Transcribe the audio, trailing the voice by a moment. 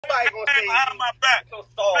Nobody gonna say behind my back.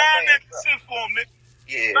 Sign that consent form, nigga.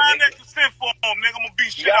 Yeah, sign that consent form, nigga. I'm gonna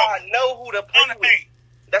beat shit y'all out. know who to play with.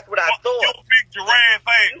 That's what I thought. Your big giraffe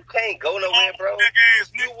ass. You can't go nowhere, bro. Ass,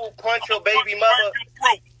 you will punch your baby mother.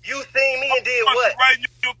 You seen me and did what? Right in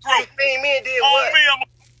your throat. You seen me and did what? On me, I'm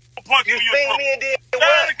gonna punch you in your throat. You seen me and did what?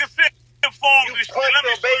 Sign the consent form. You punch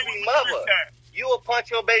your baby mother. You will punch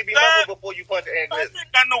your baby mother before you punch Aunt Glizzy. I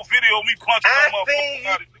got no video of me punching my mother.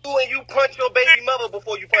 I seen you and you punch your baby mother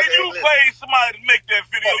before you punch Aunt Glizzy. You paid somebody to make that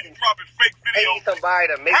video. You probably fake video. Pay somebody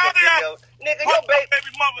to make a video. Nigga, your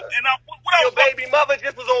baby mother. Your baby mother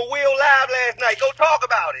just was on Will Live last night. Go talk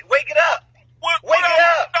about it. Wake it up. Wake it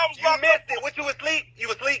up. You missed it. What, you was asleep? You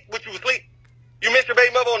was asleep? What, you was asleep? You missed your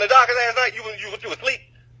baby mother on the docket last night? You was asleep?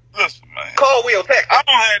 Listen, man. Call Will, text. I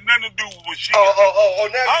don't have nothing to do with what she now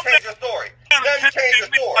you change your story. Now you change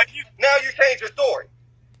your story. Now you change your story.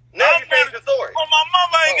 Now you change your story. Oh, my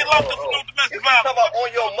mother ain't get locked up for no domestic violence. You talking about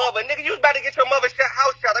on your mother. Nigga, you was about to get your mother's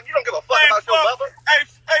house shot up. You don't give a fuck about your mother. Hey,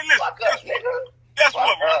 listen. Guess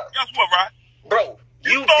what, right? Bro,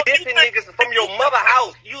 you dissing niggas from your mother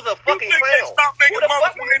house. You's a fucking clown. Who the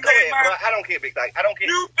fuck you think? I don't care, Big Syke. I don't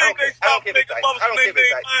care. You think they stop making mothers name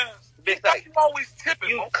their minds? Big Syke. You always tipping,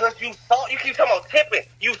 cause you keep talking about tipping.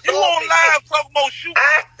 You on live talking about shooting.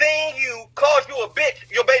 I seen you called you a bitch.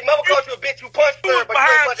 Your baby mother called you a bitch. You punched her, but you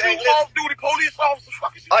ain't punch Aunt Glizzy. Off-duty police officers.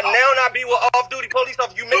 Now I be with off-duty police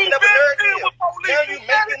officers. You making up a narrative. Now you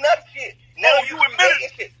making up shit. Now you admitting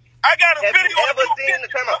shit. I got a video. Have you ever seen the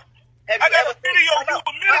timeout? Have you ever seen the timeout?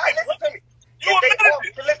 Listen to me.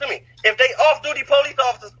 Listen to me. If they off-duty police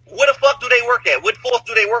officers, where the fuck do they work at? What force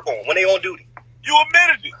do they work on when they on duty? You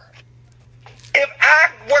admitted it. If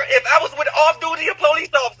I was with off-duty police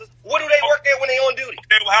officers, what do they work at when they on duty?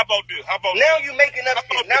 Okay, well, how about this? Now you making up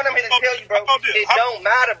shit. Now I'm here to tell you, bro. It don't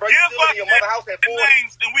matter, bro. You still in your mother's house at 40.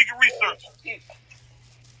 Names and we can research.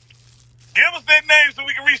 Give us their names so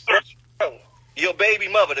we can research. Bro, your baby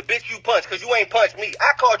mother, the bitch you punched, because you ain't punched me.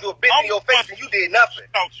 I called you a bitch in your face and you did nothing.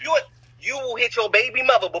 You will hit your baby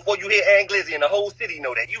mother before you hit Aunt Glizzy, and the whole city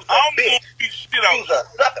know that. You's a bitch. You's a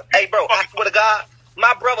sucker. Hey, bro, I swear to God,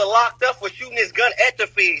 my brother locked up for shooting his gun at the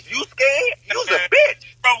feds. You scared? You's a bitch.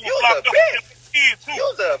 You's a bitch.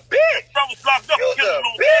 You's a bitch.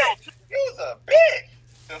 You's a bitch.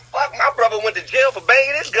 The fuck, my brother went to jail for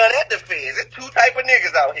banging his gun at the feds. There's two type of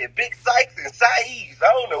niggas out here, Big Sykes and Saeeds. I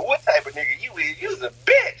don't know what type of nigga you is. You's a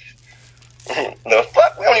bitch. The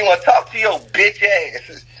fuck, we don't even want to talk to your bitch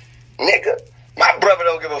ass. Nigga, my brother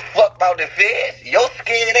don't give a fuck about the feds. Your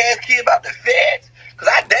scared ass kid about the feds? Cause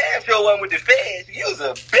I damn sure wasn't with the feds. You's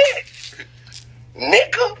a bitch.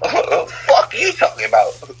 Nigga, fuck you talking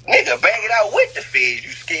about? Nigga, bang it out with the feds, you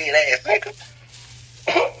scared ass nigga.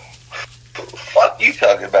 Fuck you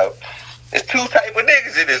talking about? There's two type of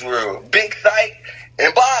niggas in this world. Big Syke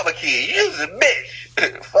and Barbecue. You's a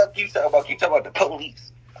bitch. Fuck you talking about? You talking about the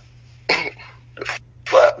police.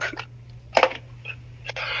 Fuck.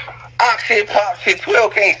 Ox shit, pop shit,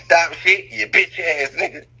 12 can't stop shit, you bitch ass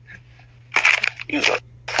nigga. You's a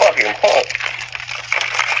fucking punk.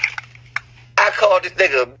 I called this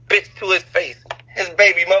nigga a bitch to his face. His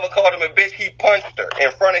baby mother called him a bitch. He punched her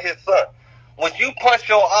in front of his son. Would you punch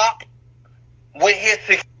your op with his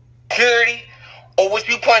security, or would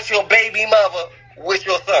you punch your baby mother with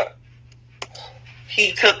your son?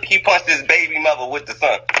 He punched his baby mother with the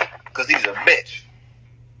son, cause he's a bitch.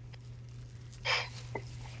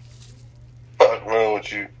 What's wrong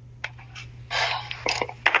with you?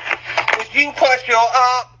 Would you punch your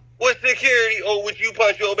op with security, or would you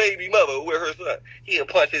punch your baby mother with her son? He'll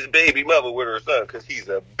punch his baby mother with her son, cause he's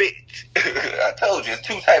a bitch. I told you, there's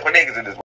two type of niggas in this world.